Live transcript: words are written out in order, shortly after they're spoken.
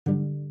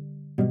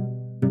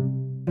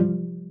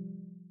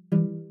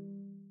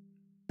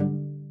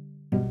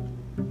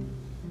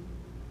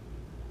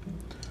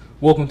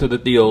Welcome to the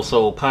Theo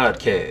Soul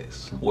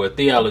Podcast, where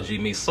theology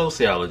meets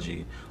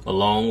sociology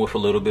along with a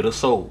little bit of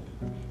soul.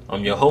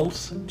 I'm your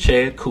host,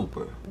 Chad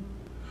Cooper.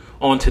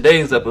 On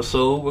today's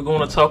episode, we're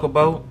going to talk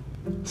about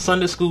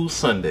Sunday School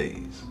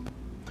Sundays.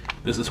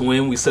 This is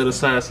when we set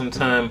aside some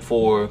time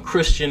for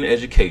Christian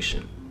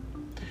education.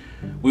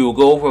 We will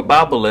go over a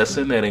Bible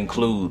lesson that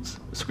includes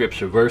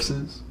scripture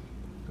verses,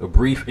 a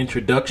brief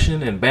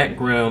introduction and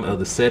background of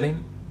the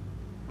setting.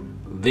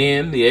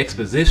 Then the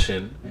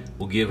exposition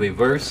will give a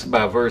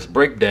verse-by-verse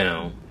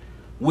breakdown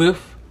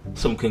with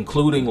some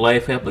concluding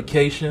life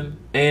application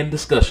and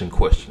discussion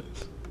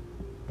questions.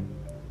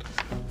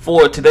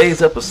 For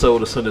today's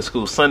episode of Sunday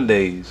School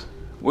Sundays,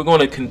 we're going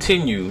to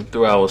continue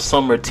through our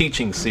summer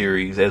teaching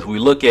series as we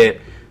look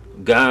at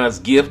God's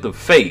gift of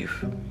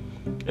faith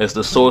as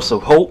the source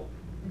of hope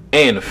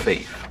and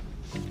faith.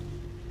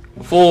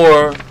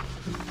 For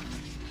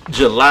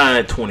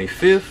July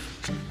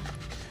 25th,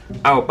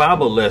 our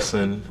Bible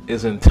lesson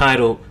is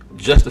entitled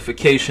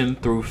Justification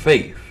Through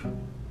Faith,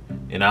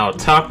 and our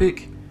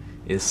topic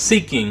is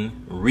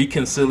Seeking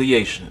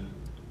Reconciliation.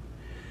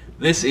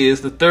 This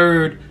is the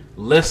third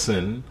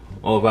lesson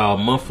of our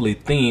monthly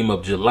theme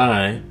of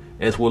July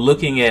as we're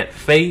looking at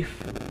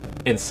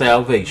faith and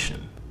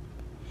salvation.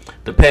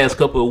 The past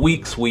couple of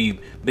weeks we've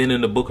been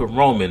in the book of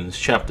Romans,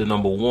 chapter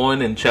number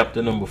 1 and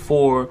chapter number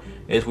 4,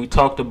 as we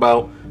talked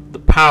about the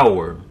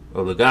power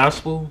of the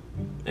gospel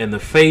and the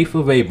faith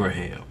of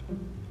Abraham.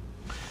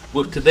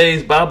 With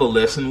today's Bible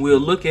lesson, we'll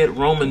look at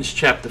Romans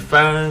chapter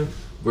 5,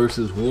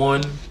 verses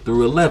 1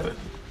 through 11.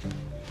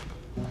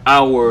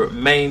 Our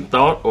main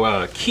thought, or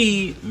our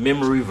key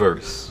memory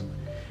verse,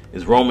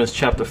 is Romans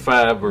chapter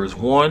 5, verse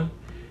 1,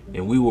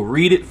 and we will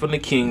read it from the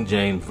King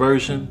James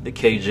Version, the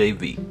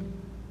KJV.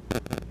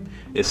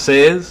 It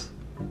says,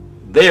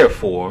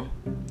 "Therefore,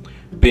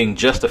 being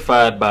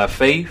justified by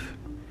faith,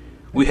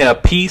 we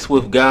have peace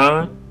with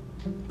God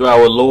through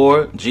our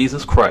Lord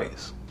Jesus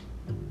Christ."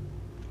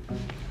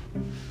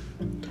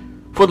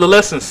 For the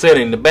lesson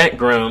setting, the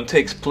background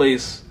takes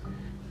place.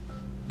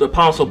 The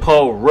Apostle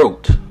Paul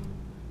wrote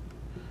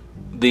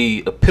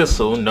the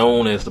epistle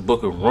known as the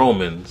book of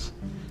Romans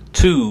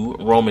to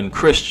Roman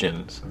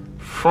Christians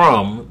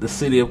from the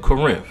city of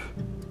Corinth.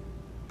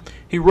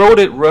 He wrote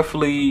it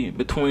roughly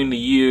between the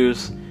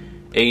years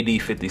AD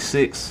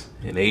 56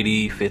 and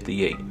AD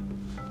 58.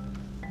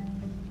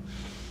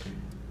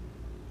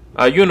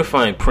 Our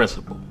unifying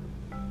principle.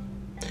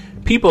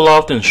 People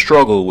often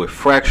struggle with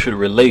fractured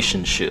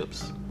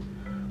relationships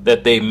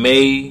that they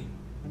may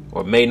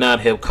or may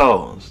not have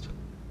caused.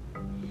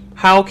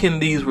 How can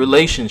these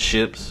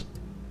relationships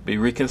be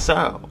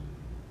reconciled?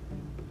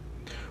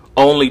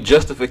 Only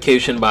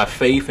justification by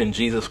faith in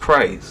Jesus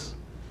Christ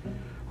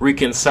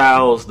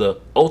reconciles the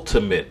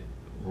ultimate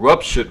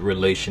ruptured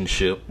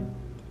relationship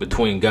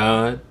between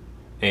God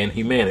and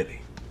humanity.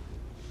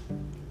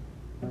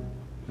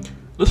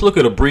 Let's look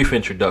at a brief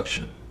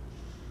introduction.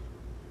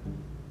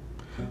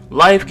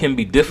 Life can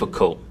be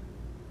difficult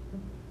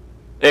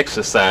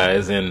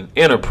exercise and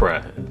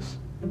enterprise,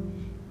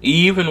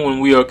 even when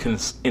we are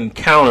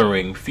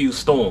encountering few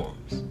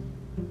storms.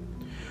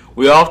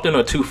 We often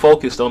are too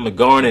focused on the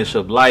garnish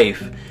of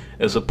life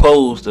as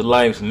opposed to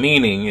life's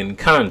meaning and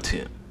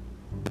content.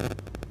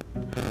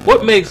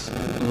 What makes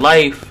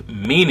life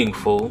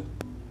meaningful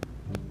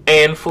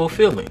and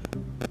fulfilling?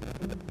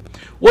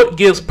 What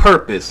gives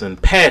purpose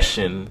and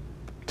passion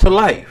to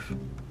life?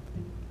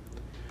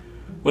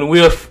 When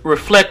we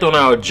reflect on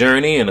our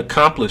journey and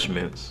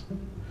accomplishments,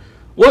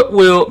 what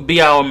will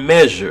be our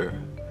measure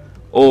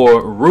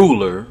or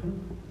ruler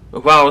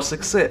of our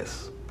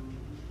success?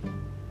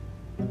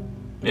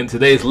 In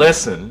today's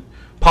lesson,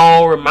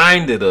 Paul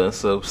reminded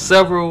us of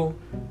several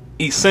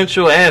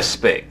essential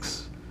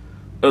aspects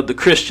of the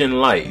Christian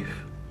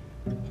life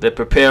that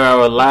prepare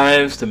our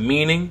lives to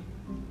meaning,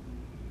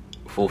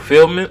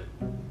 fulfillment,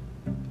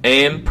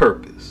 and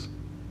purpose.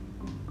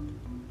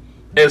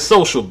 As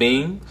social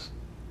beings,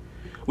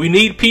 we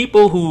need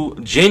people who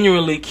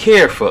genuinely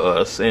care for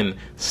us and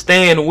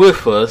stand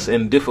with us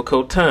in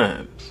difficult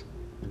times.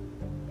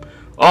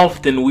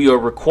 Often we are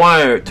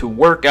required to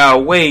work our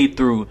way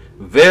through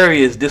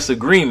various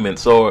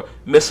disagreements or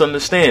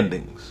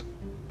misunderstandings.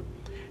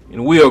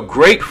 And we are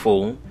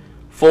grateful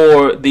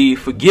for the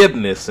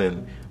forgiveness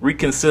and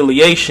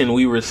reconciliation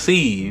we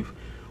receive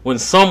when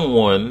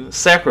someone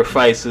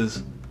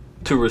sacrifices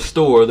to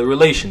restore the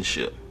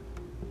relationship.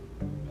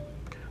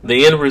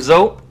 The end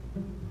result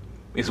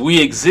is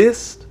we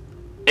exist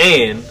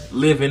and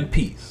live in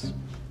peace.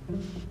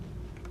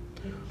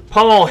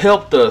 Paul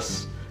helped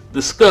us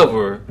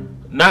discover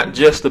not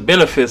just the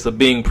benefits of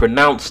being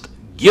pronounced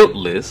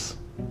guiltless,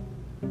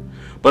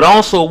 but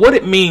also what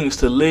it means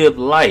to live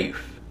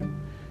life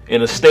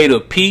in a state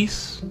of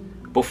peace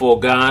before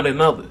God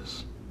and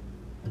others.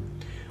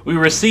 We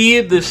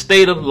receive this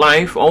state of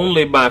life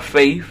only by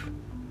faith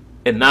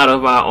and not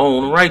of our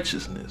own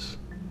righteousness.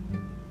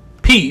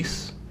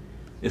 Peace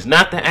is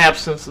not the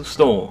absence of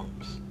storms,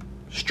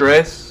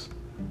 stress,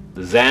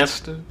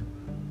 disaster,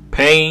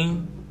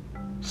 pain,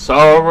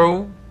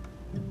 sorrow,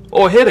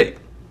 or headache.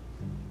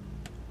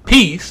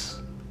 Peace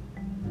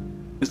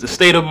is the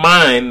state of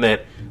mind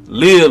that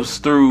lives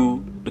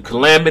through the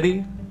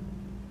calamity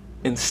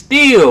and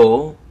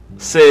still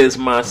says,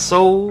 "My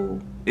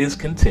soul is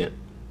content."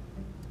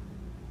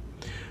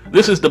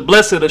 This is the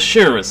blessed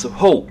assurance of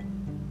hope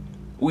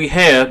we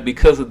have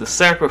because of the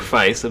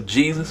sacrifice of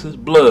Jesus'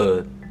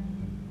 blood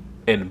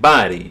and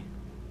body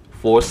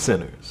for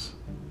sinners.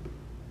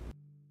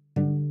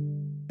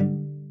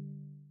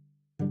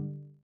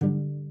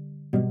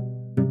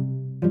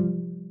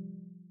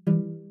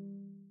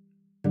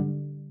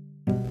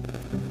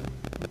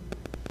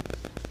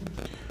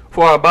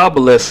 For our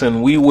Bible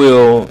lesson, we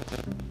will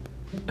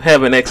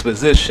have an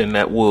exposition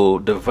that will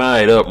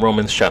divide up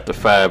Romans chapter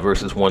 5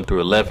 verses 1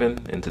 through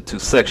 11 into two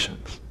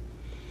sections.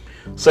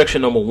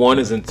 Section number 1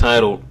 is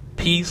entitled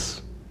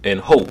Peace and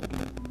Hope.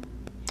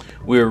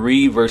 We'll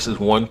read verses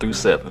 1 through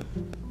 7.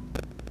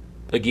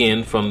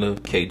 Again from the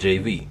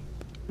KJV.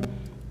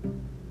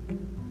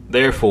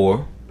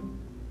 Therefore,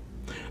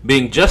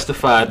 being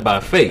justified by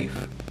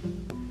faith,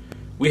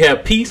 we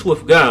have peace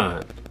with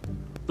God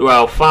through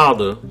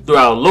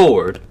our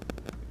Lord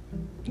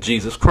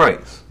Jesus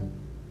Christ,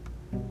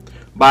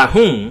 by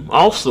whom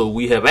also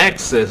we have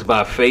access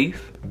by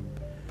faith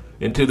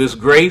into this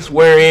grace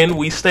wherein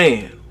we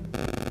stand,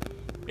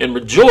 and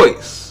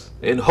rejoice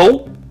in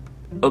hope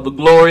of the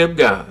glory of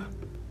God.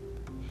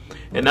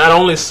 And not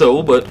only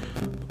so, but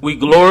we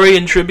glory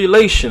in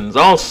tribulations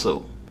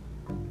also,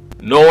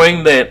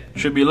 knowing that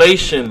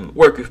tribulation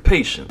worketh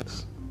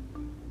patience,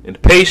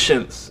 and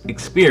patience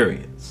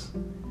experience,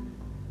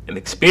 and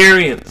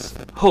experience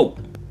hope.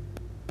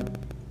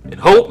 And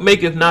hope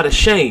maketh not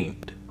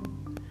ashamed,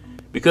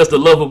 because the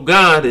love of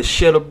God is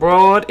shed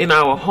abroad in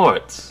our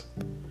hearts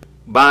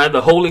by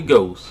the Holy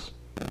Ghost,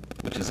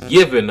 which is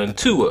given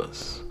unto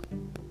us.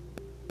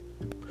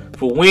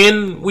 For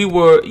when we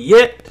were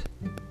yet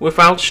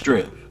without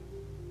strength,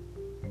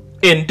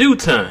 in due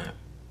time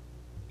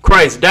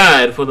Christ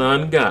died for the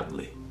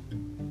ungodly.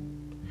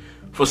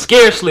 For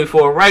scarcely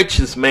for a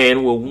righteous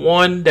man will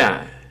one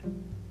die,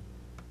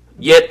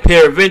 yet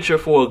peradventure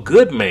for a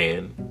good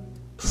man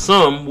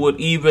some would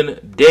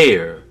even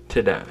dare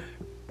to die.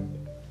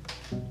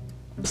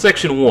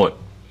 Section 1.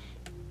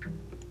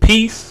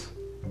 Peace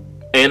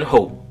and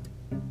Hope.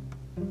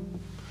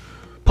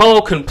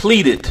 Paul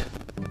completed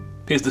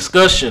his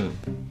discussion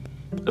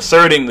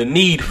asserting the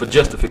need for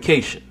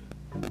justification.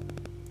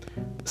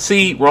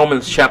 See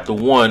Romans chapter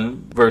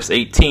 1 verse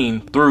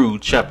 18 through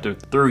chapter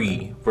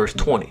 3 verse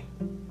 20.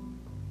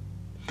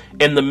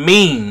 And the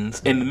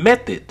means and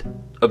method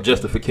of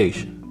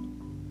justification.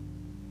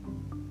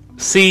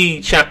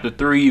 See chapter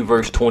 3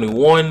 verse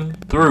 21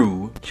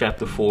 through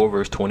chapter 4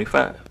 verse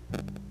 25.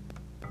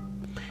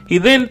 He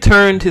then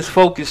turned his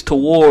focus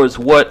towards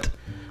what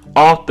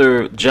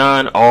author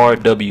John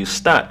R.W.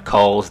 Stott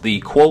calls the,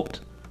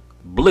 quote,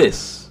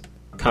 bliss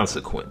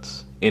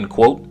consequence, end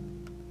quote,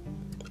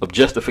 of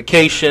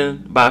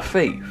justification by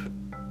faith.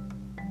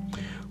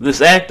 This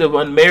act of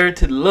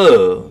unmerited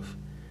love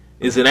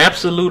is an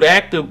absolute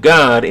act of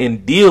God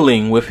in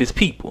dealing with his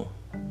people.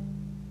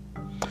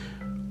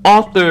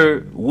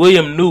 Author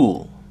William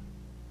Newell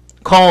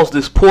calls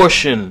this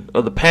portion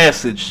of the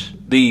passage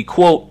the,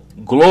 quote,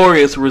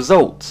 glorious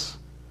results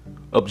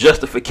of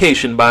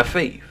justification by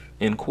faith,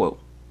 end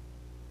quote.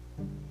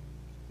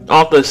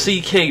 Author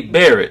C.K.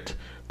 Barrett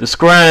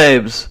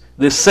describes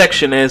this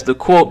section as the,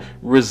 quote,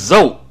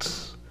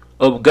 results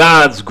of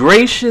God's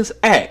gracious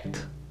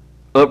act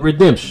of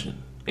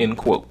redemption, end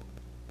quote.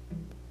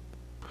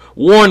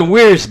 Warren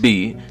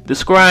Wiersbe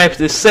describes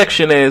this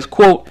section as,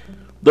 quote,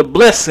 the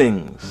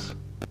blessings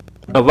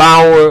of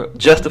our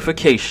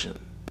justification,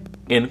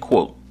 end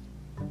quote.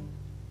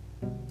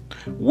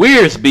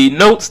 Wiersbe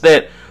notes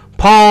that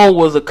Paul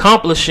was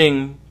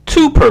accomplishing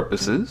two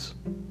purposes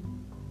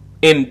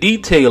in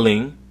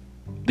detailing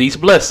these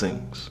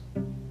blessings.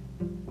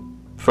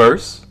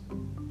 First,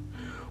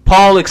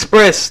 Paul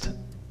expressed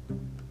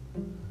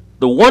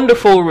the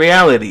wonderful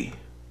reality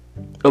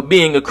of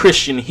being a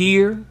Christian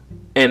here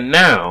and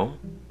now,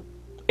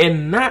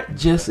 and not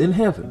just in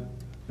heaven.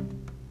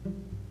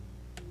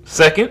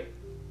 Second,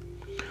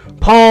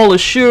 Paul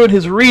assured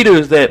his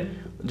readers that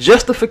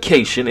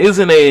justification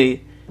isn't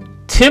a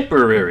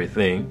temporary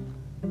thing,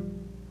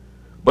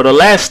 but a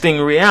lasting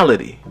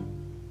reality.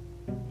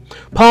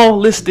 Paul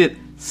listed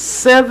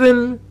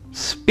 7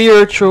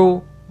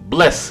 spiritual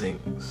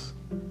blessings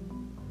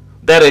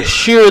that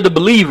assure the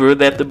believer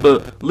that the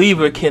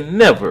believer can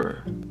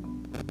never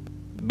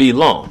be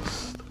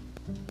lost.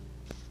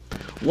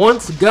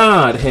 Once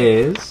God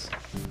has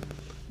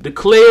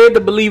declared the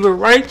believer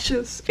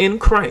righteous in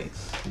Christ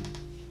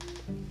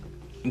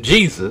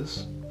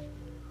Jesus,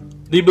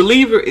 the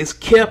believer is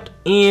kept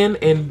in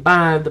and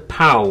by the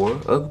power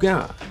of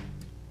God.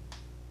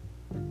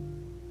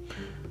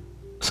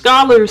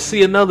 Scholars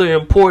see another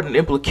important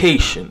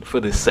implication for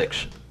this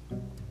section.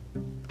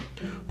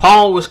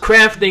 Paul was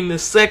crafting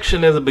this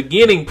section as a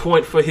beginning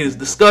point for his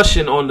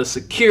discussion on the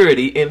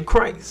security in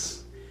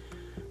Christ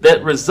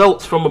that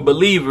results from a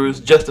believer's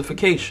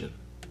justification.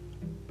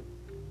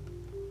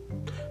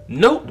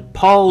 Note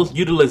Paul's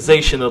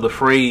utilization of the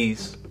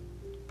phrase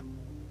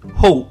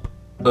hope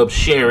of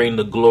sharing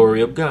the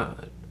glory of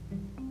God.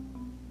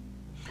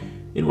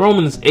 In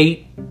Romans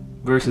 8,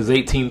 verses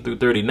 18 through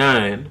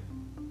 39,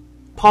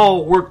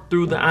 Paul worked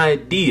through the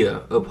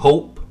idea of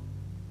hope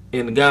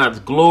and God's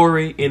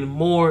glory in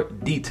more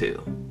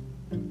detail.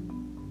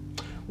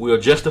 We are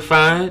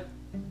justified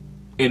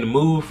and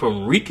move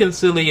from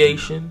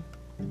reconciliation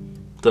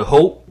to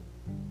hope,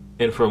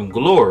 and from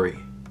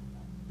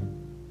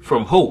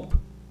hope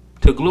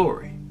to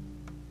glory.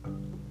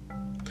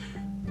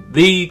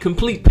 The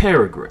complete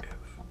paragraph,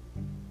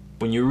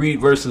 when you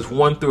read verses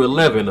 1 through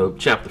 11 of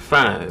chapter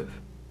 5,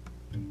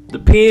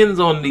 depends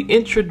on the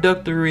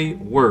introductory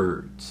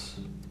words.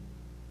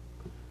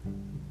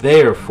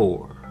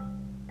 Therefore,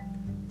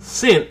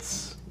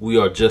 since we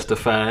are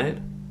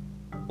justified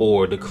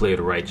or declared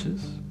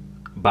righteous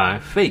by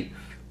faith.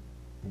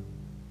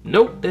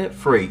 Note that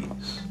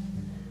phrase.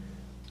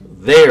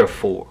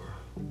 Therefore,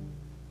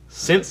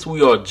 since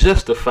we are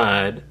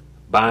justified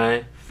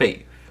by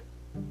faith.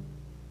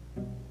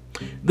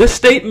 This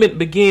statement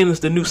begins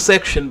the new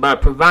section by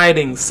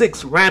providing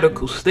 6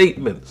 radical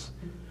statements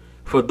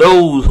for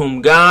those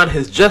whom God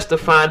has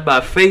justified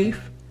by faith,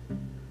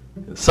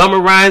 and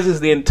summarizes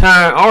the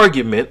entire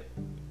argument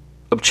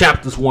of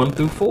chapters 1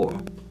 through 4.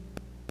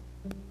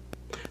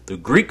 The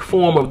Greek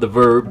form of the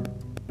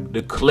verb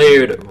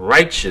declared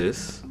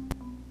righteous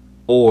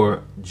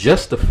or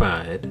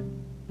justified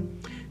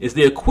is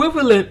the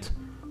equivalent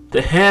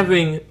to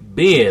having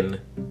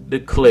been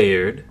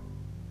declared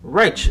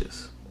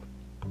righteous.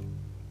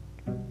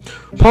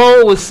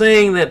 Paul was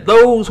saying that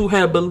those who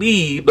have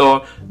believed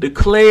are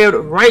declared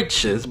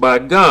righteous by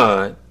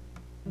God,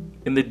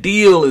 and the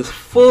deal is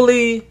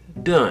fully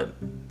done.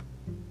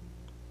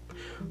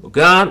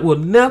 God will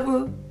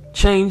never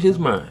change his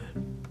mind.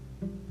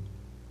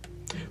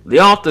 The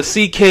author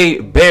C.K.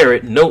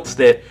 Barrett notes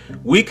that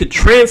we could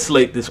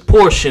translate this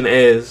portion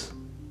as,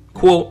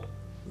 quote,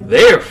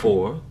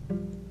 therefore,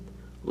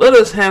 let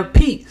us have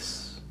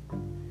peace,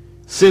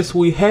 since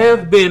we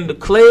have been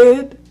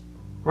declared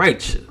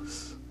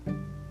righteous.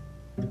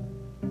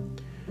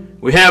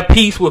 We have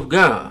peace with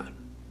God.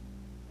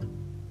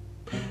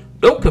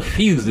 Don't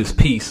confuse this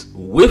peace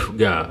with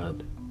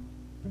God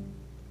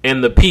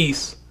and the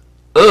peace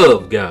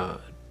of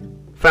God,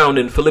 found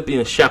in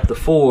Philippians chapter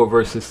 4,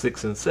 verses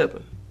 6 and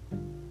 7.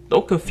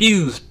 Don't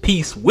confuse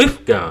peace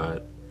with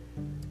God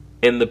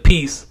and the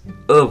peace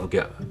of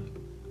God.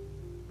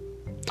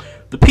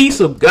 The peace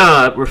of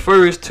God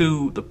refers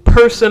to the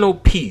personal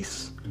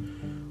peace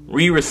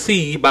we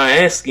receive by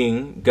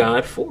asking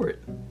God for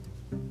it.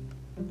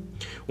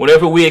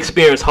 Whenever we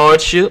experience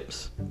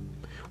hardships,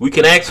 we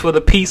can ask for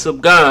the peace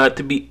of God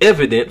to be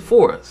evident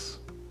for us.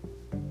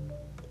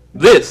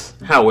 This,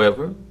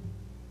 however,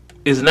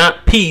 is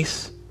not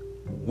peace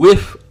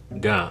with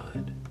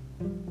God.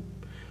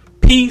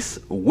 Peace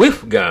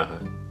with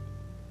God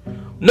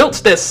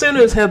notes that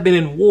sinners have been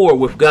in war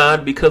with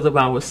God because of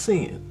our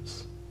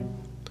sins,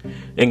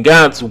 and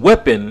God's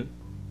weapon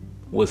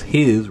was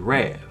his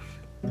wrath.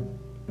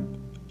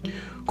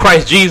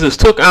 Christ Jesus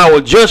took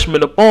our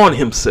judgment upon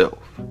himself.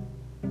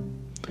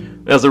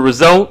 As a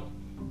result,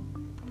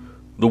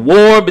 the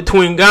war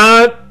between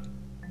God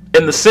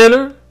and the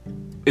sinner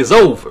is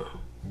over,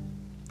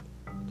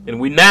 and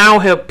we now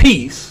have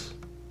peace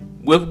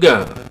with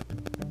God.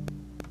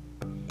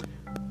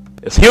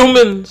 As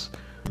humans,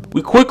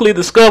 we quickly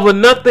discover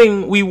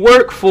nothing we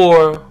work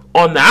for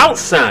on the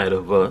outside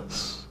of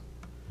us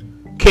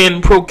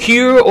can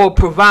procure or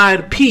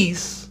provide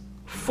peace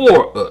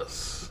for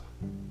us.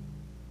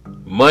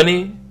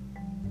 Money,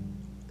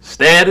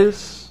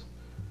 status,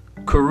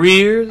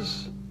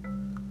 careers,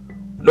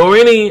 nor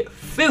any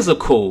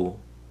physical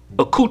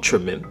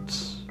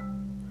accoutrements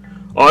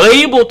are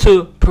able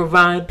to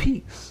provide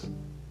peace.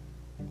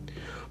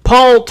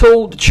 Paul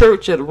told the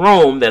church at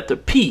Rome that the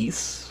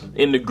peace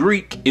in the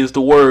Greek is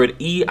the word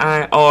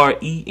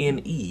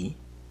eirene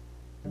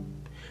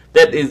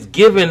that is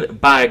given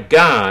by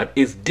God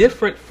is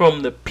different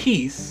from the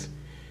peace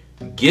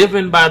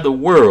given by the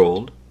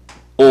world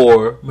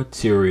or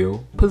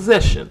material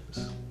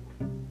possessions.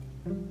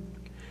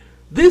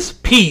 This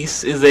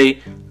peace is a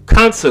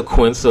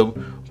consequence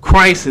of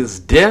Christ's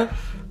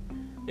death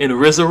and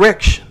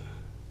resurrection.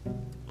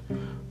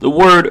 The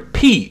word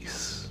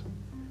peace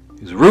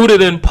is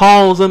rooted in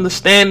Paul's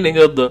understanding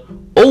of the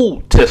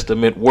Old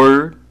Testament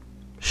word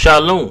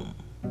shalom,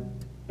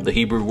 the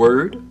Hebrew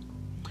word,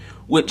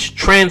 which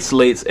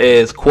translates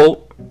as,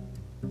 quote,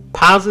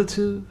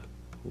 positive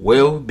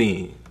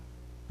well-being,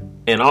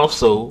 and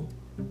also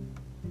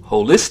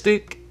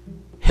holistic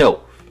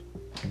health.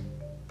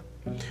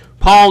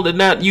 Paul did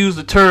not use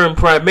the term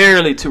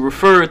primarily to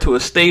refer to a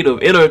state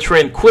of inner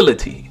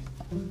tranquility,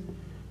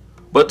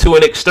 but to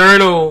an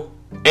external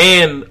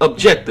and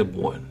objective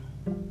one.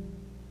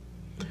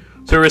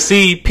 To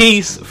receive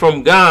peace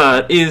from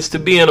God is to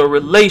be in a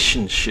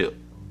relationship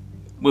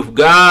with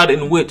God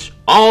in which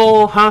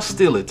all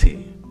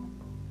hostility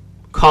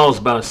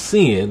caused by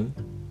sin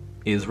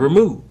is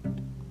removed.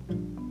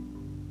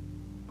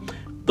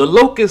 The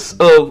locus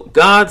of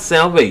God's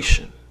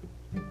salvation,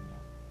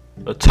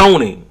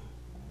 atoning,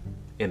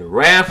 and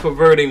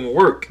wrath-averting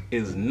work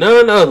is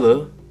none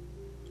other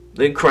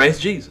than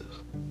Christ Jesus.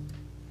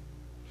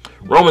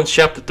 Romans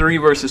chapter 3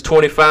 verses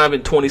 25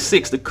 and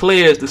 26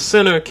 declares the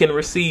sinner can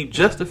receive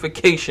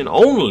justification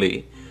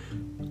only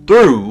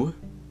through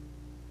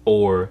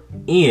or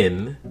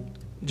in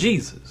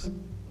Jesus.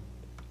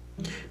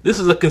 This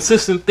is a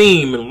consistent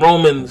theme in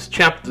Romans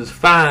chapters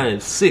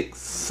 5, 6,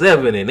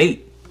 7, and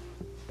 8.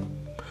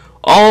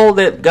 All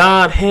that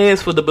God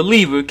has for the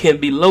believer can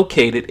be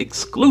located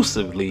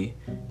exclusively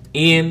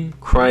in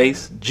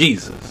Christ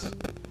Jesus.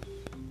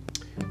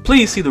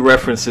 Please see the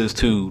references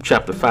to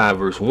chapter 5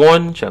 verse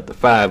 1, chapter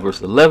 5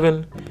 verse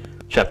 11,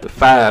 chapter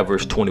 5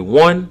 verse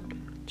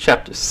 21,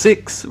 chapter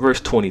 6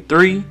 verse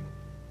 23,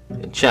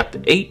 and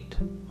chapter 8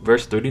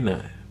 verse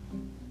 39.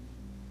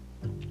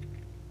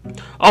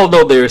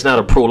 Although there is not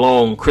a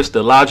prolonged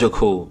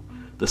Christological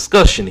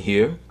discussion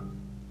here,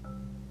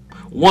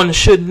 one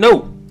should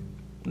note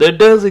there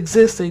does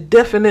exist a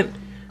definite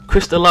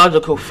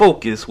Christological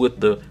focus with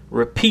the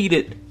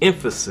repeated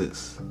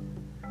emphasis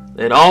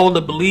that all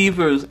the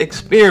believers'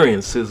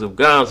 experiences of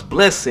God's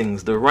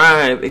blessings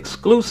derive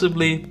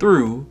exclusively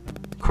through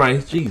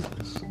Christ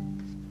Jesus.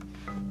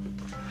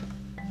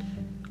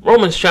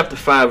 Romans chapter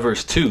 5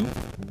 verse 2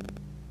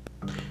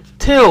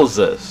 tells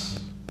us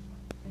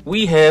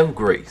we have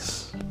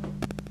grace,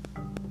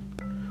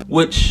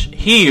 which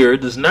here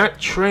does not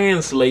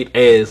translate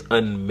as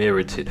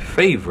unmerited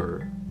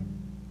favor,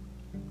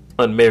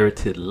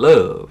 unmerited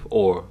love,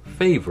 or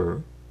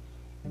favor.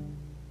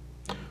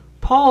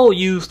 Paul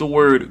used the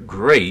word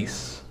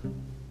grace,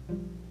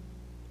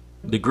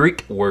 the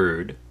Greek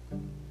word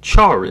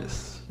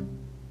charis,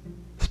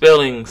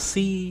 spelling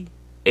C-H-A-R-I-S,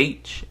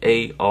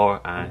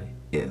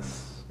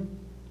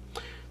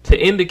 to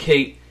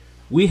indicate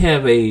we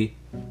have a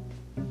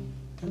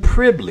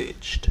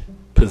privileged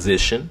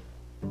position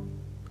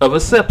of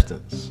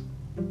acceptance.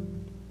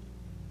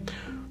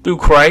 Through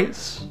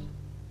Christ,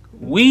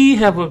 we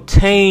have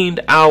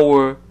obtained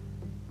our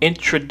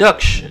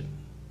introduction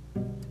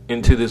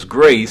into this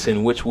grace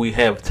in which we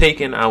have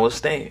taken our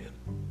stand.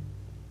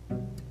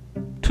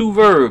 Two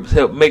verbs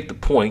help make the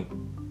point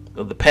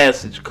of the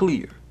passage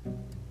clear.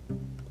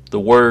 The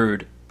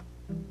word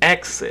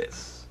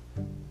access.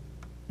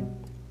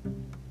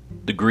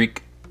 The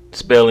Greek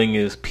spelling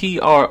is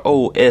P-R-O-S-A-G-O-G-E.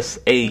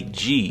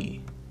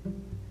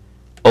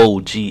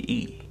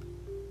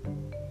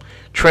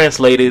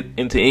 Translated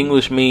into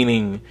English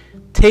meaning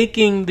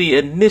taking the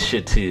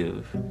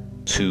initiative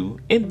to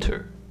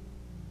enter.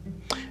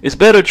 It's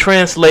better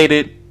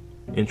translated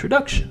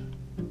introduction.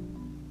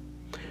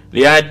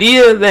 The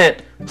idea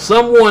that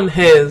someone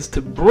has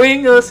to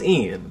bring us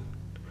in,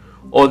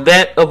 or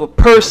that of a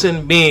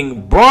person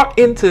being brought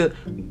into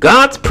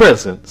God's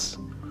presence,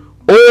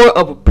 or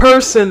of a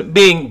person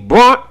being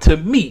brought to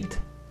meet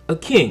a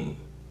king.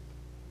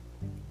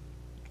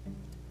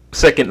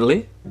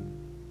 Secondly,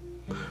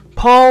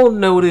 Paul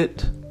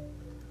noted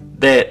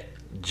that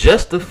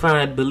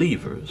justified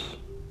believers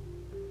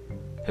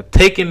have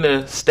taken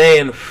their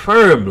stand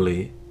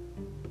firmly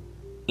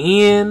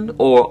in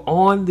or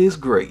on this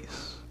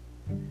grace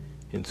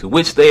into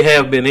which they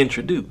have been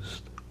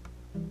introduced.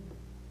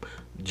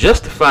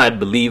 Justified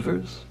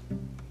believers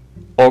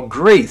are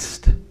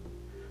graced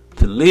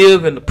to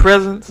live in the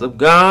presence of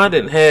God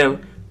and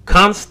have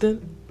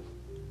constant,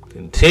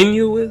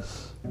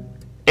 continuous,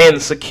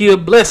 and secure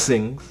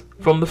blessings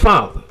from the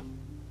Father.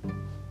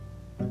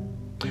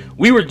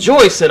 We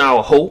rejoice in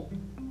our hope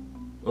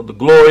of the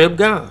glory of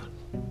God.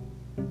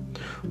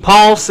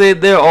 Paul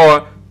said there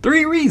are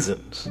 3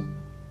 reasons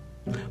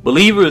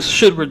believers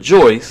should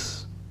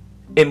rejoice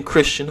in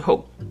Christian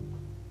hope.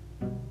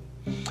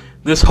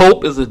 This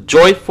hope is a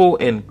joyful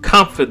and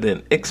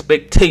confident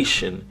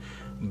expectation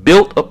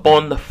built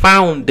upon the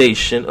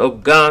foundation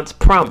of God's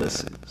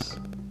promises.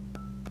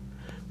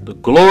 The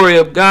glory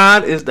of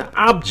God is the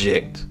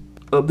object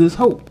of this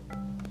hope.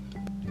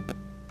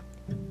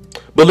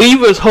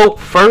 Believers hope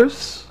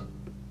first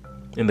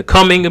in the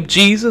coming of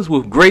Jesus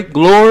with great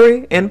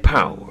glory and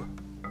power.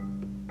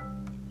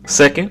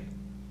 Second,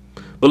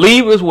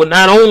 believers will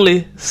not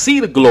only see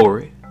the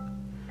glory,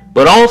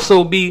 but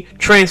also be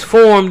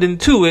transformed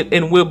into it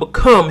and will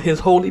become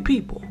his holy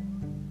people.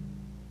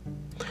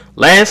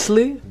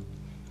 Lastly,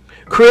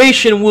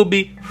 creation will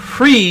be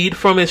freed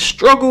from its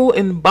struggle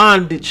and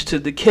bondage to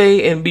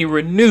decay and be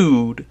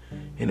renewed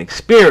and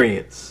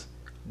experience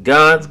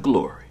God's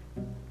glory.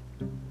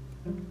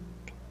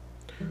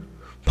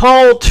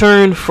 Paul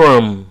turned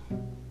from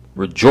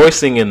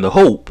rejoicing in the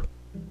hope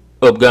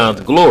of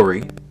God's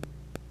glory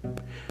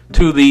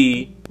to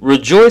the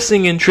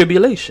rejoicing in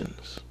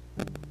tribulations.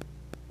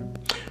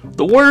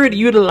 The word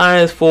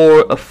utilized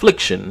for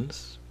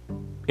afflictions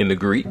in the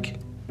Greek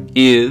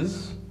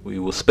is, we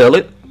will spell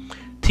it,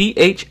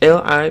 T-H-L-I-P-S-I-S.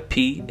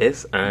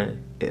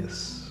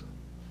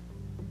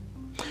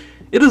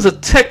 It is a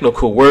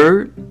technical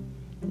word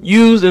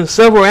used in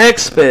several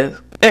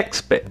aspects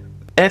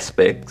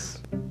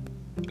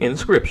in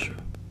Scripture.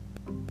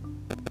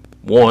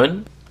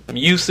 One,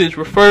 usage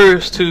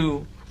refers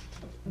to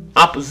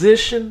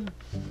opposition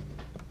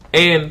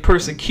and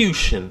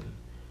persecution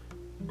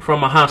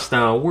from a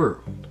hostile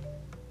world.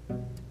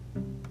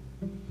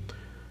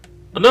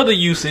 Another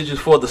usage is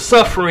for the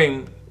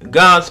suffering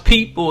God's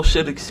people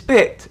should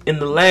expect in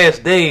the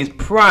last days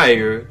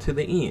prior to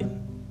the end.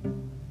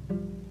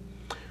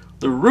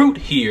 The root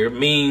here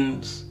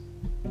means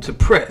to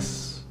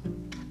press,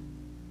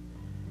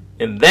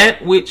 and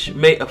that which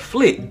may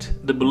afflict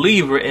the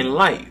believer in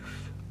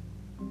life: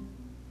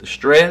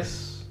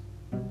 distress,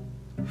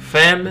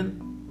 famine,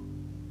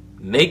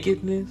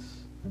 nakedness,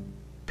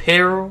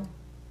 peril,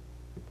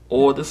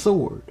 or the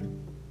sword.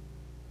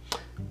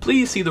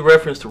 Please see the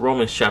reference to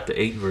Romans chapter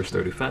 8, verse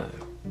 35.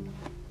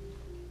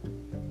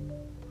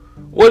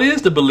 What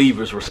is the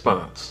believer's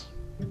response?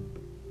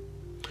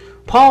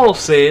 Paul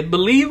said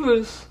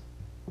believers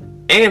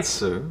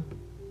answer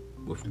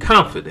with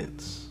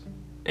confidence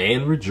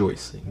and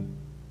rejoicing.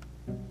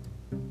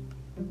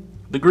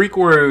 The Greek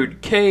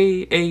word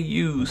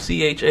kauchaomai.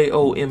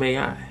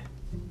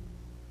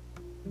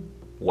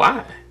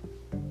 Why?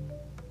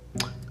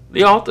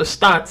 The author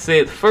Stott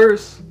said,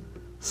 first,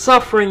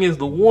 suffering is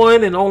the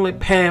one and only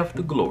path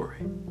to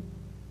glory.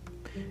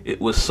 It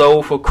was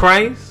so for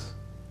Christ,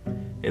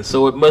 and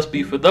so it must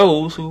be for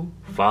those who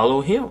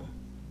follow him.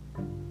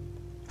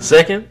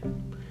 Second,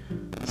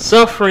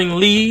 suffering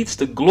leads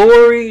to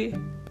glory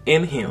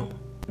in him.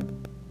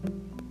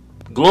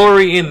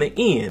 Glory in the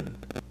end,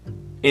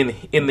 in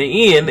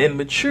the end, and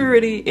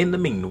maturity in the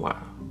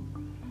meanwhile.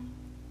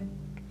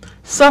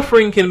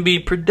 Suffering can be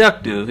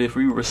productive if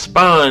we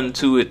respond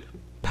to it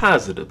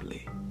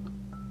positively.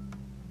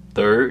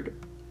 Third,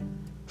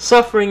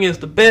 suffering is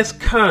the best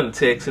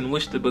context in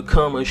which to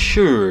become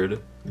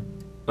assured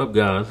of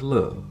God's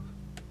love.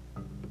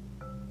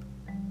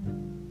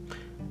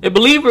 A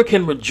believer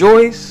can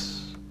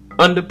rejoice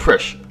under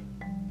pressure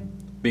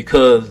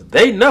because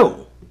they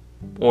know,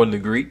 or in the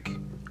Greek,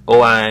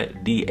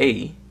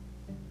 oida,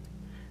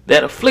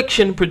 that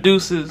affliction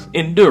produces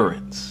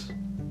endurance,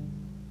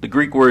 the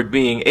Greek word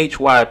being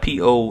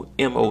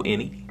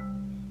hypomone,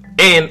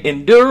 and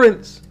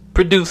endurance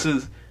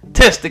produces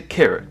tested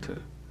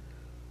character,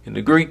 and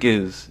the Greek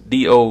is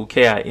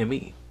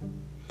dokime.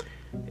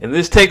 And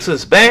this takes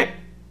us back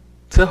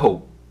to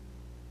hope.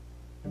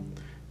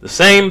 The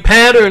same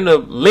pattern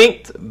of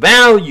linked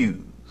values,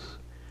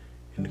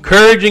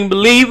 encouraging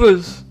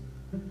believers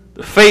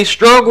to face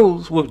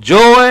struggles with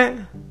joy,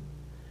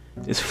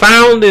 is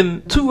found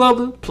in two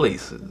other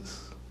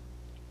places.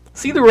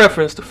 See the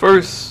reference to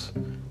 1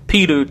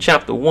 Peter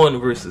chapter 1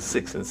 verses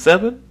 6 and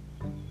 7,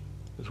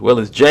 as well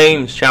as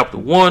James chapter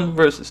 1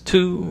 verses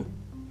 2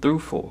 through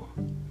 4.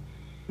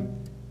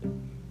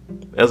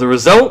 As a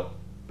result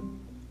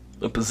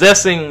of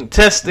possessing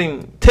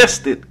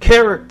tested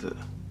character,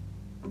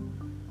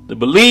 the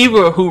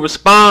believer who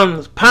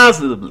responds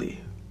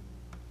positively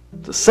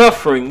to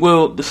suffering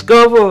will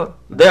discover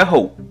their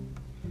hope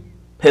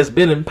has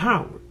been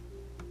empowered.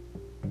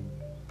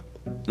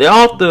 The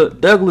author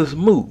Douglas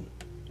Moo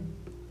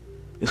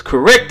is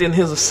correct in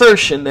his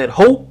assertion that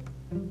hope,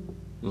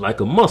 like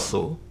a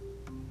muscle,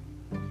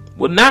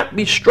 will not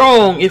be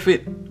strong if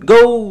it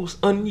goes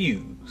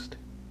unused.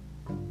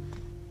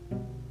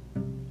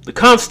 The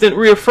constant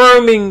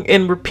reaffirming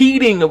and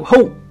repeating of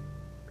hope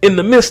in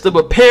the midst of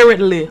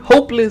apparently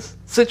hopeless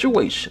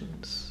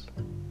situations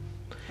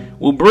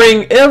will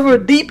bring ever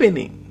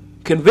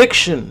deepening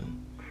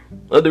conviction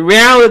of the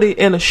reality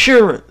and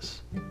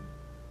assurance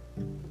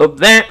of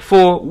that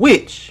for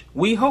which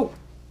we hope.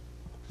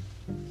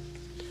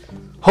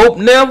 Hope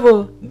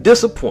never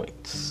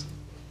disappoints.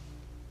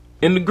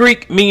 In the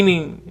Greek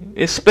meaning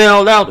is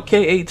spelled out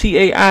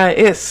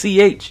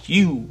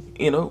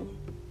K-A-T-A-I-S-C-H-U-N-O.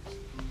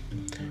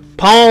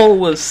 Paul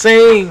was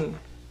saying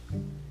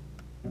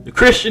the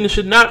Christian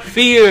should not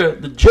fear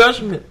the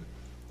judgment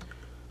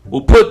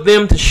will put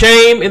them to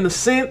shame, in the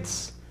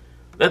sense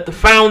that the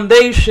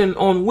foundation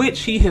on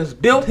which he has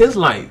built his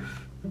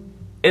life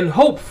and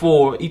hope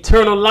for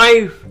eternal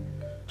life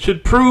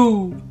should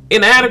prove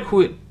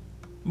inadequate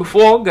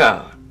before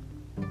God.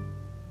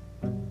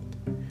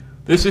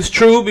 This is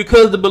true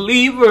because the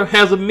believer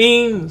has a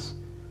means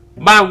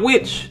by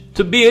which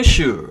to be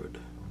assured.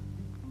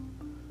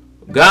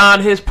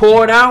 God has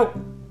poured out,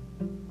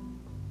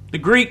 the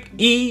Greek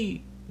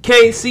E-K-C-H-E-O,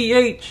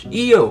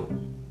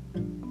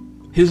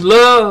 his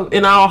love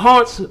in our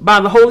hearts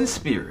by the Holy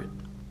Spirit,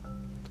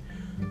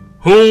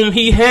 whom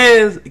he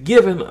has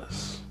given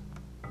us.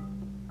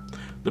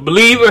 The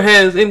believer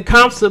has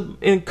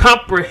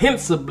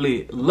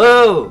incomprehensibly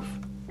love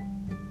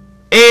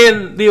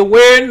and the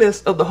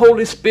awareness of the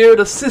Holy Spirit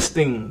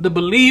assisting the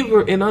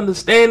believer in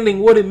understanding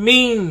what it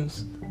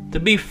means to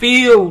be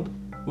filled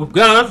with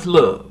God's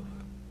love.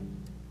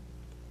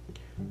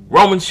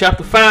 Romans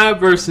chapter 5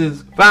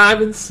 verses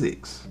 5 and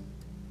 6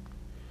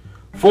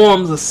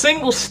 forms a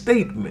single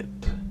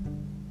statement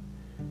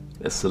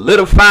that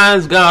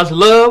solidifies God's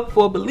love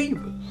for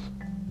believers.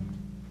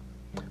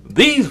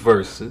 These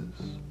verses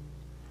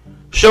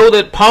show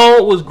that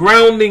Paul was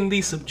grounding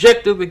the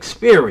subjective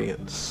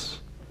experience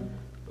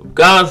of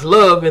God's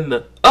love in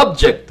the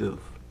objective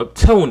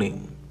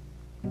atoning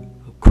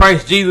of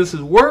Christ Jesus'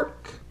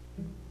 work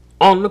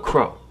on the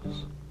cross.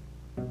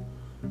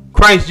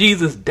 Christ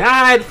Jesus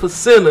died for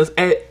sinners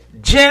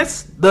at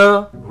just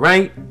the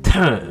right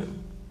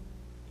time.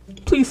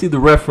 Please see the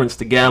reference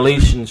to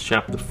Galatians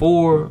chapter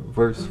 4,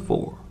 verse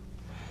 4.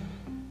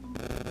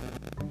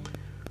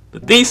 The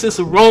thesis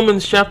of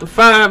Romans chapter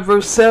 5,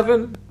 verse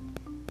 7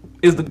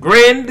 is the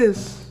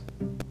grandest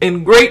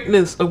and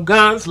greatness of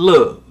God's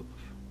love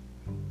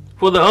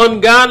for the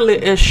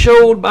ungodly, as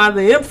showed by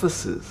the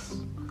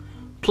emphasis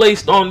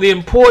placed on the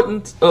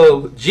importance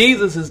of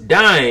Jesus'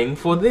 dying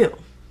for them.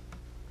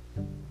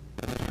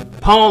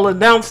 Paul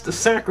announced the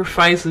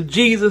sacrifice of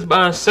Jesus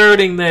by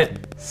asserting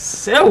that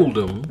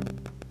seldom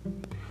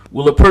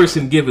will a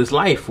person give his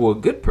life for a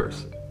good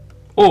person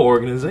or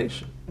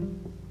organization.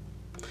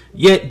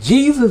 Yet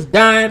Jesus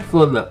died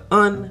for the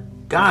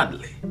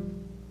ungodly.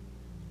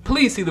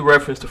 Please see the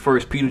reference to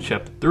 1 Peter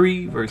chapter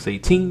 3, verse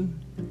 18,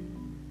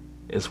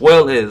 as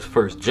well as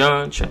 1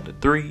 John chapter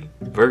 3,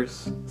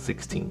 verse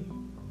 16.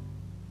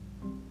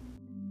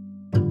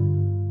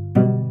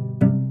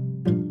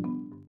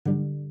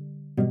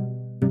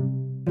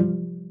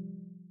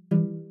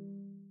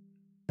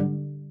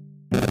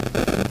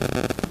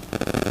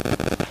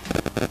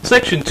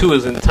 Section 2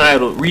 is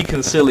entitled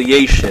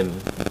Reconciliation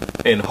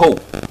and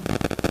Hope.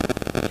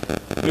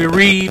 We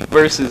read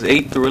verses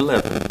 8 through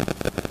 11.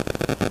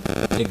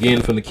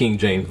 Again from the King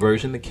James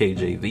Version, the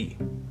KJV.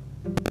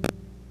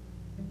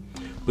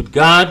 But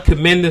God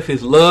commendeth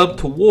his love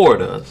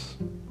toward us,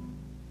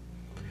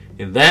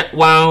 in that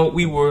while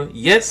we were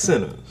yet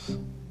sinners,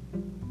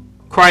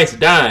 Christ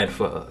died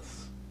for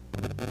us.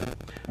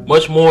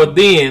 Much more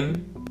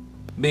then,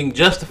 being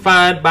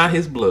justified by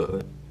his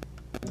blood,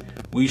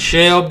 we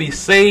shall be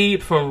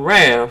saved from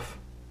wrath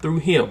through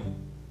him.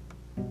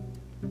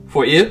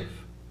 For if,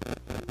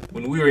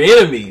 when we were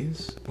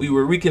enemies, we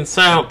were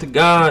reconciled to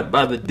God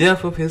by the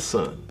death of his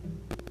Son,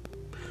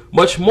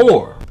 much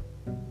more,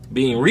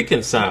 being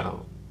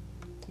reconciled,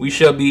 we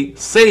shall be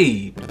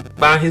saved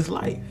by his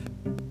life.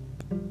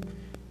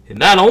 And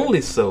not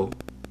only so,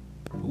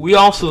 we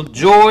also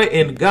joy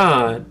in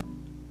God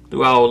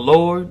through our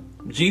Lord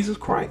Jesus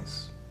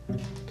Christ,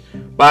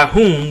 by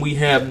whom we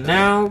have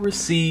now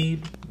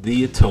received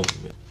the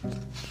atonement.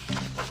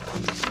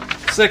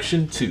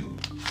 Section 2.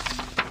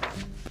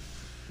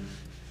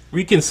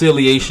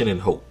 Reconciliation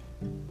and Hope.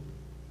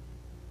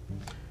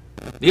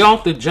 The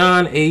author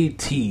John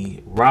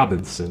A.T.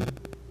 Robinson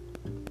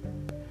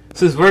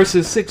says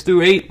verses 6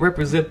 through 8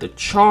 represent the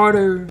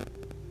charter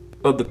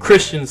of the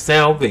Christian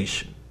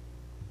salvation,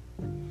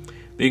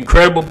 the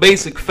incredible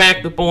basic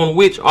fact upon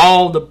which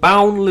all the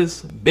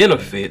boundless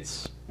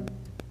benefits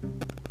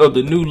of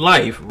the new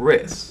life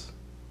rest.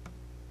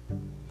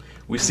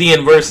 We see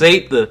in verse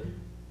 8 the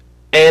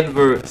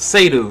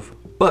adversative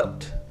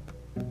but,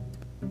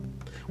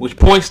 which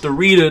points the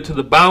reader to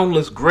the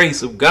boundless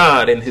grace of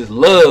God and his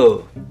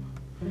love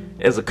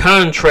as a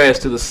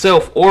contrast to the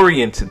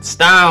self-oriented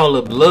style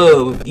of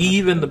love of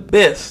even the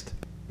best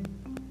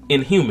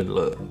in human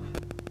love.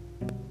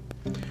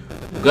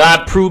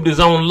 God proved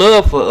his own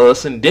love for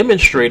us in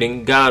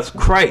demonstrating God's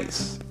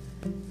Christ,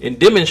 in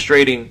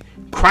demonstrating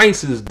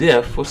Christ's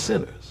death for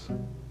sinners.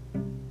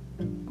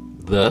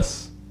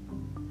 Thus,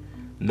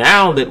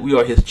 now that we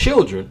are his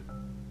children,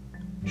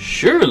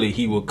 surely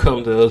he will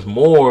come to us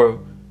more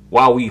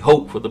while we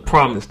hope for the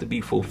promise to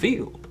be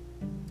fulfilled.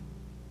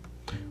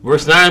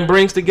 Verse 9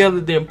 brings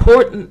together the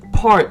important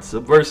parts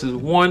of verses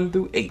 1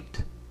 through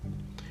 8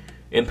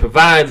 and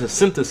provides a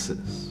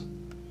synthesis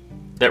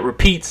that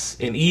repeats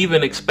and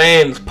even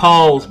expands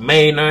Paul's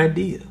main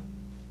idea: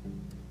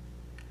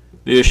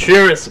 the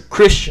assurance of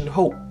Christian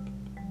hope.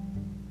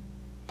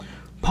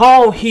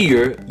 Paul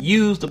here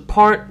used a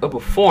part of a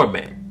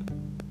format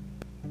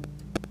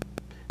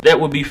that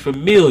would be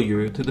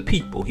familiar to the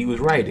people he was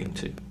writing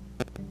to.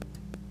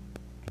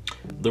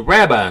 The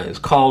rabbis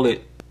call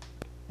it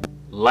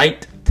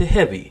light to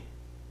heavy,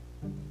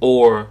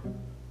 or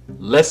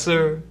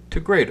lesser to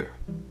greater,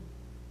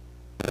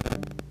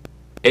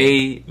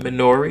 a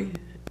minori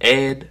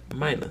ad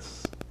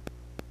minus.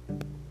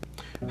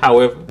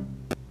 However,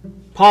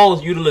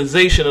 Paul's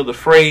utilization of the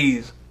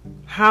phrase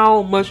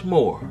 "how much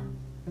more"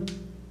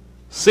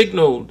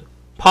 signaled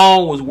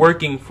Paul was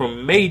working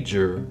from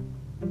major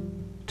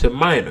to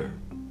minor.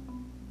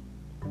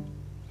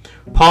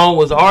 Paul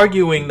was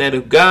arguing that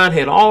if God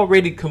had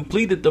already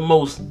completed the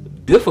most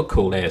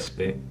difficult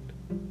aspect,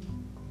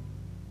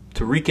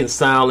 to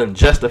reconcile and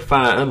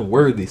justify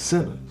unworthy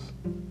sinners,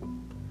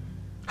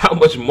 how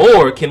much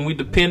more can we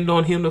depend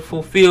on him to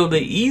fulfill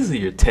the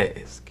easier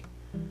task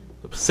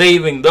of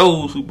saving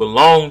those who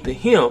belong to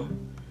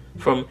him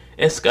from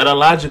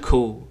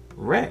eschatological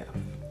wrath?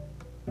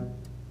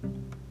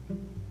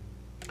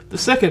 The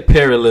second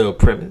parallel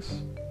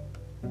premise,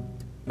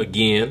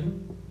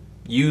 again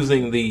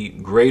using the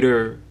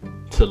greater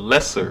to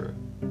lesser,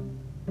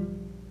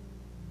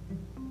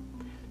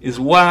 is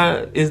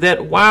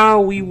that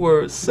while we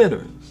were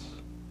sinners,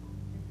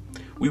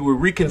 we were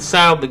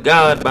reconciled to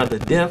God by the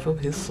death of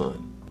his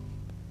Son.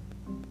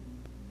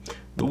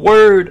 The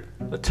word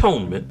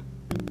atonement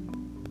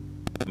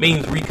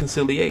means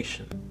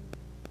reconciliation,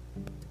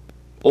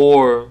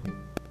 or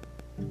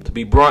to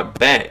be brought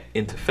back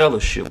into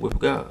fellowship with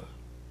God.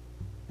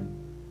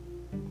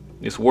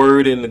 This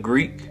word in the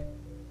Greek,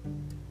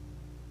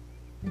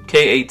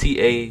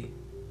 Katallasso,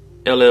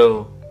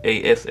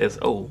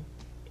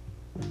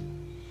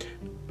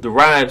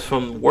 derives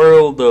from the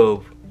world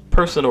of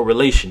personal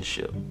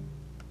relationship.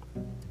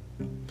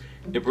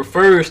 It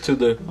refers to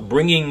the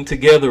bringing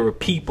together of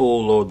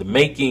people or the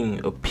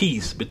making of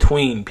peace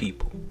between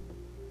people.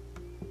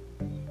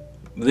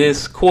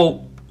 This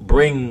quote,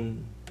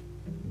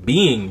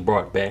 being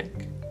brought back,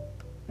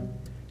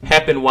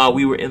 happened while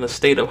we were in a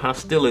state of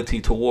hostility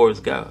towards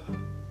God.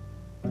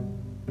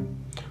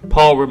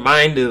 Paul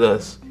reminded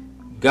us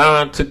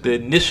God took the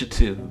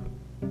initiative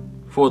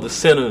for the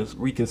sinner's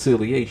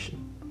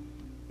reconciliation.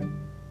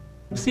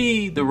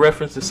 See the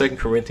reference to 2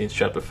 Corinthians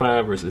chapter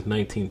 5, verses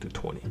 19 through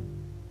 20.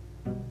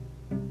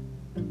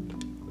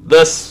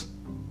 Thus,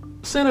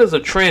 sinners are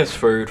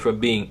transferred from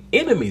being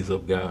enemies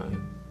of God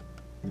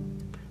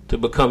to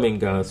becoming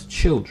God's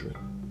children.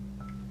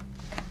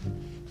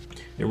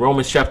 In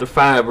Romans chapter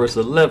 5, verse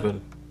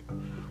 11,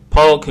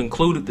 Paul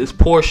concluded this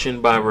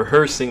portion by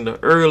rehearsing the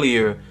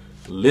earlier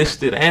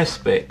listed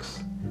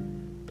aspects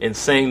and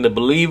saying the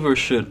believer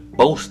should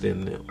boast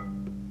in them.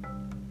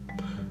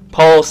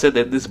 Paul said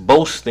that this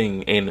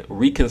boasting and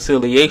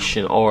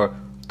reconciliation are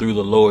through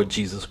the Lord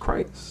Jesus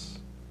Christ.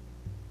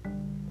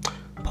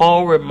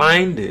 Paul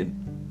reminded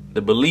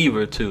the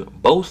believer to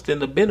boast in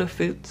the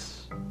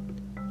benefits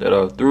that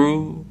are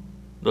through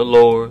the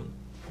Lord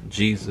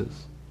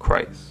Jesus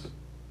Christ.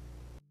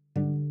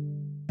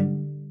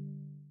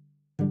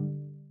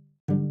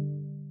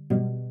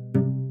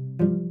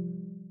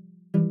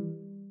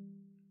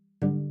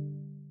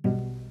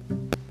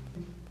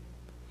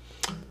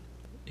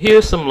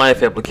 Here's some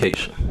life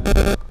application.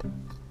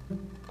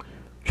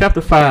 Chapter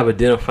 5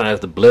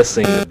 identifies the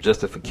blessing of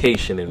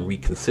justification and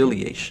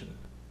reconciliation.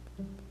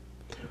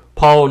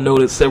 Paul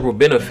noted several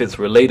benefits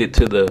related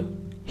to the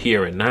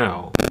here and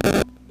now,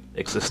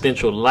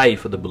 existential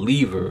life of the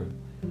believer,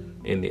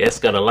 and the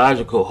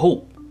eschatological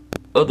hope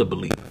of the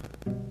believer.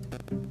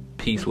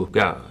 Peace with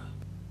God,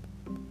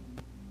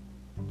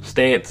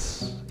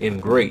 stance in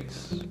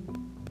grace,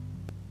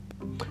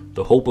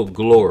 the hope of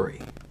glory,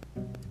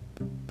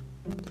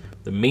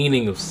 the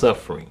meaning of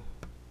suffering,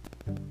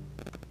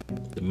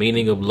 the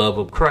meaning of love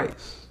of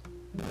Christ,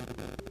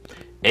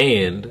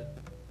 and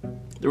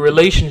the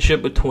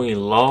relationship between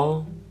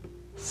law,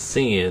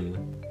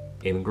 sin,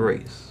 and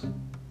grace.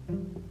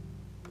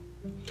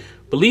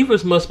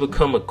 Believers must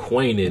become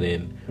acquainted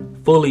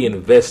and fully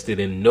invested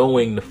in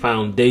knowing the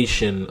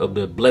foundation of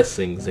the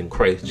blessings in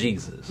Christ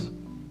Jesus.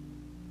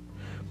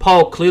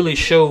 Paul clearly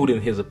showed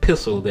in his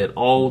epistle that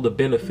all the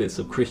benefits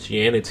of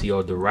Christianity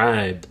are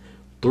derived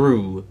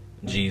through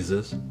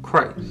Jesus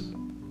Christ.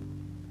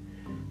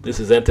 This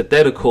is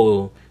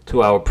antithetical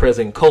to our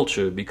present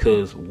culture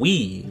because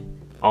we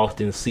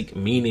often seek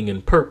meaning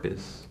and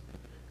purpose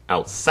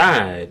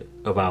outside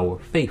of our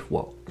faith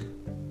walk.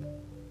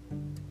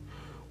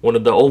 One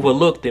of the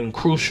overlooked and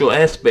crucial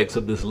aspects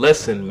of this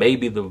lesson may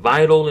be the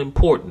vital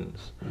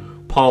importance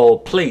Paul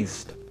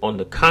placed on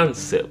the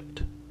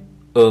concept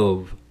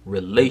of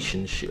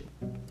relationship.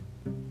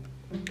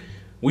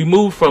 We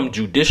move from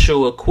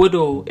judicial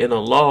acquittal in a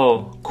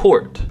law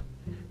court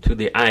to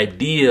the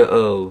idea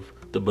of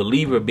the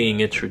believer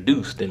being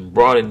introduced and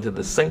brought into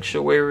the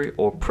sanctuary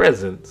or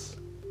presence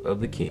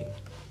of the King.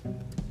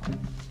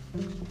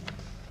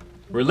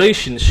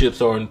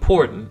 Relationships are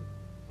important,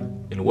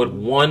 and what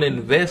one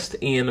invests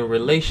in a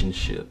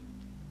relationship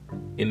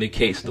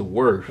indicates the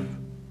worth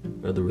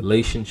of the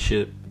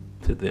relationship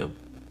to them.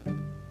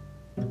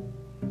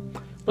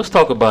 Let's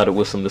talk about it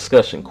with some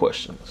discussion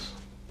questions.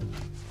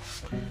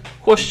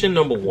 Question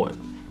number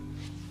 1.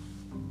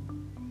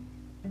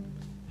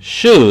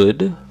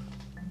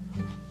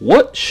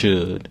 What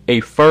should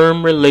a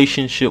firm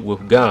relationship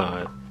with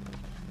God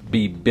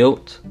be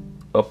built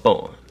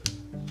upon?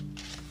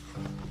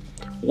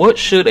 What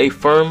should a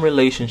firm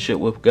relationship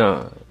with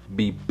God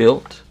be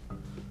built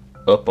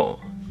upon?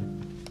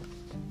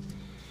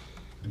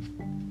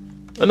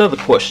 Another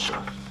question.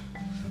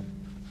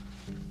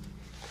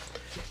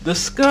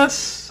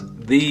 Discuss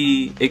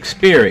the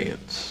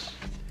experience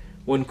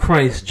when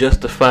Christ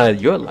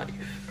justified your life.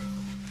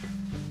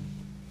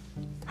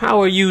 How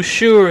are you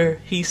sure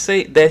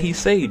that he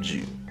saved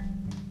you?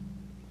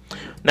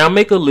 Now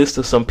make a list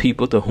of some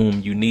people to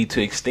whom you need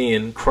to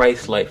extend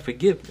Christ-like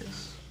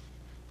forgiveness.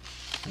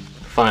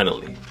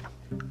 Finally,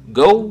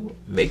 go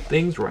make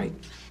things right.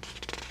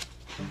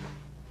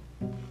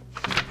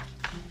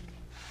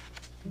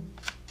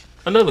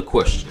 Another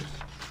question.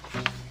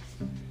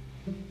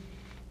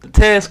 The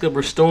task of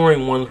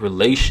restoring one's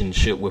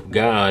relationship with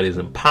God is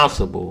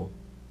impossible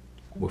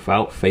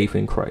without faith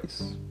in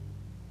Christ.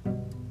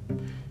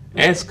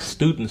 Ask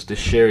students to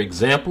share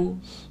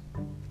examples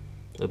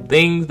of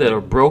things that are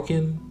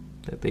broken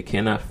that they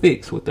cannot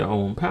fix with their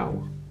own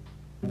power.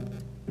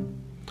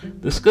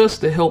 Discuss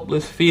the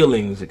helpless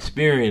feelings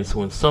experienced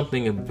when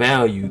something of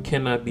value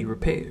cannot be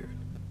repaired.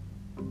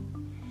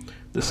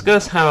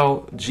 Discuss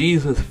how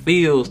Jesus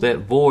fills that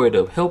void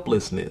of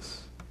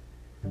helplessness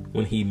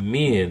when he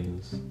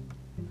mends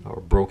our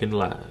broken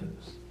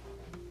lives.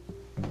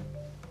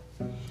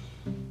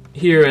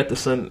 Here at the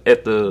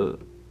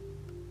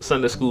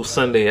Sunday School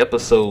Sunday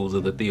episodes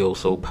of the Theo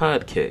Soul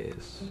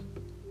Podcast,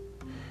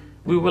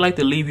 we would like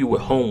to leave you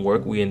with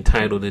homework we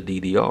entitled the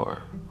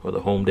DDR, or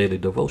the Home Daily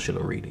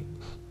Devotional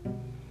Readings.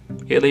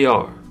 Here they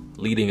are,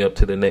 leading up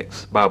to the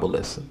next Bible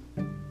lesson.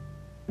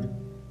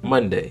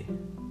 Monday,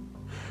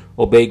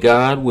 obey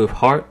God with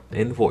heart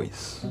and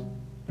voice.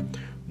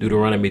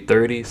 Deuteronomy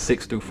 30,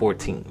 6 through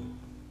 14.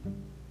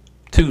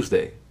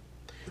 Tuesday,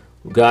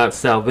 God's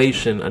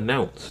salvation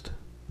announced.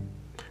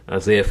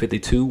 Isaiah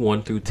 52,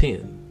 1 through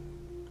 10.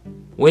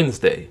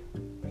 Wednesday,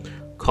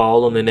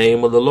 call on the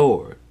name of the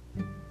Lord.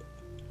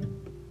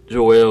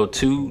 Joel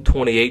 2,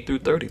 28 through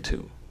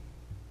 32.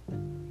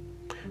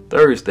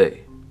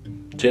 Thursday,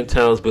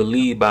 Gentiles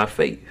believe by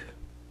faith.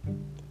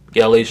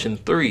 Galatians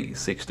 3,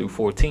 6 through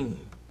 14.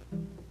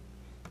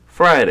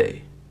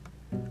 Friday,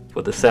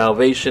 for the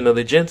salvation of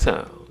the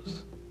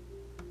Gentiles.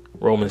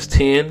 Romans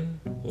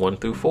 10, 1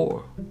 through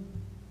 4.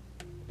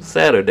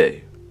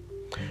 Saturday,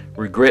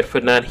 regret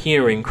for not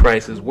hearing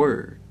Christ's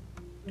word.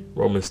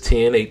 Romans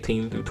 10,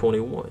 18 through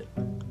 21.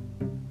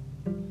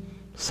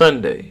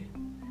 Sunday,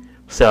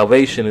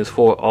 salvation is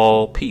for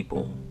all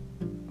people.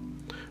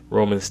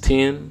 Romans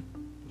 10,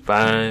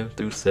 5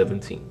 through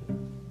 17.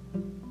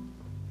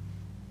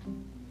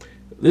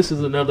 This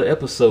is another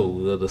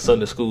episode of the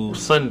Sunday School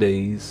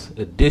Sundays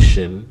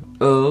edition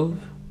of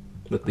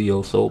the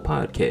Theo Soul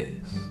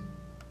Podcast.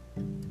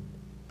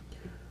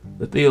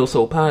 The Theo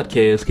Soul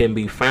Podcast can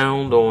be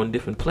found on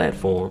different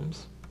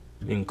platforms,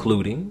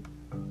 including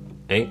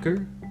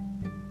Anchor,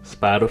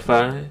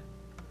 Spotify,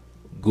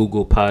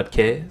 Google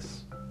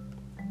Podcasts,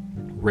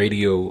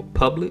 Radio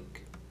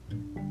Public,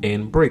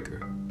 and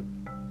Breaker.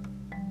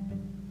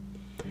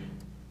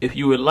 If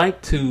you would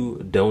like to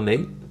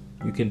donate,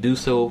 you can do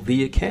so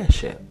via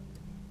Cash App.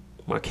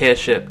 My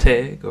Cash App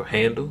tag or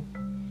handle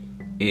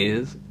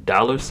is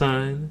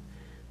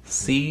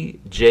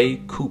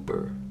 $CJ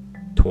Cooper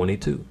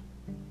 22.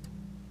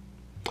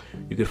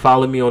 You can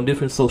follow me on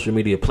different social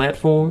media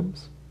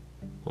platforms.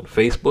 On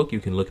Facebook, you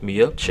can look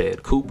me up,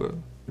 Chad Cooper.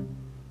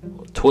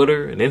 On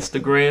Twitter and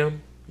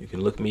Instagram, you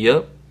can look me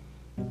up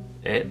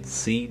at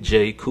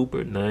CJ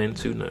Cooper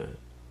 929.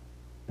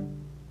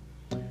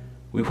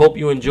 We hope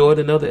you enjoyed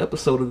another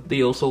episode of the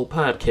Theo Soul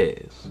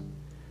Podcast,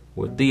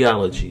 where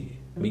theology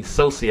meets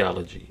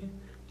sociology,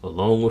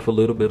 along with a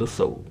little bit of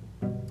soul.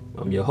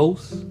 I'm your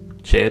host,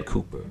 Chad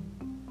Cooper.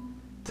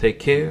 Take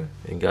care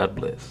and God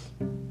bless.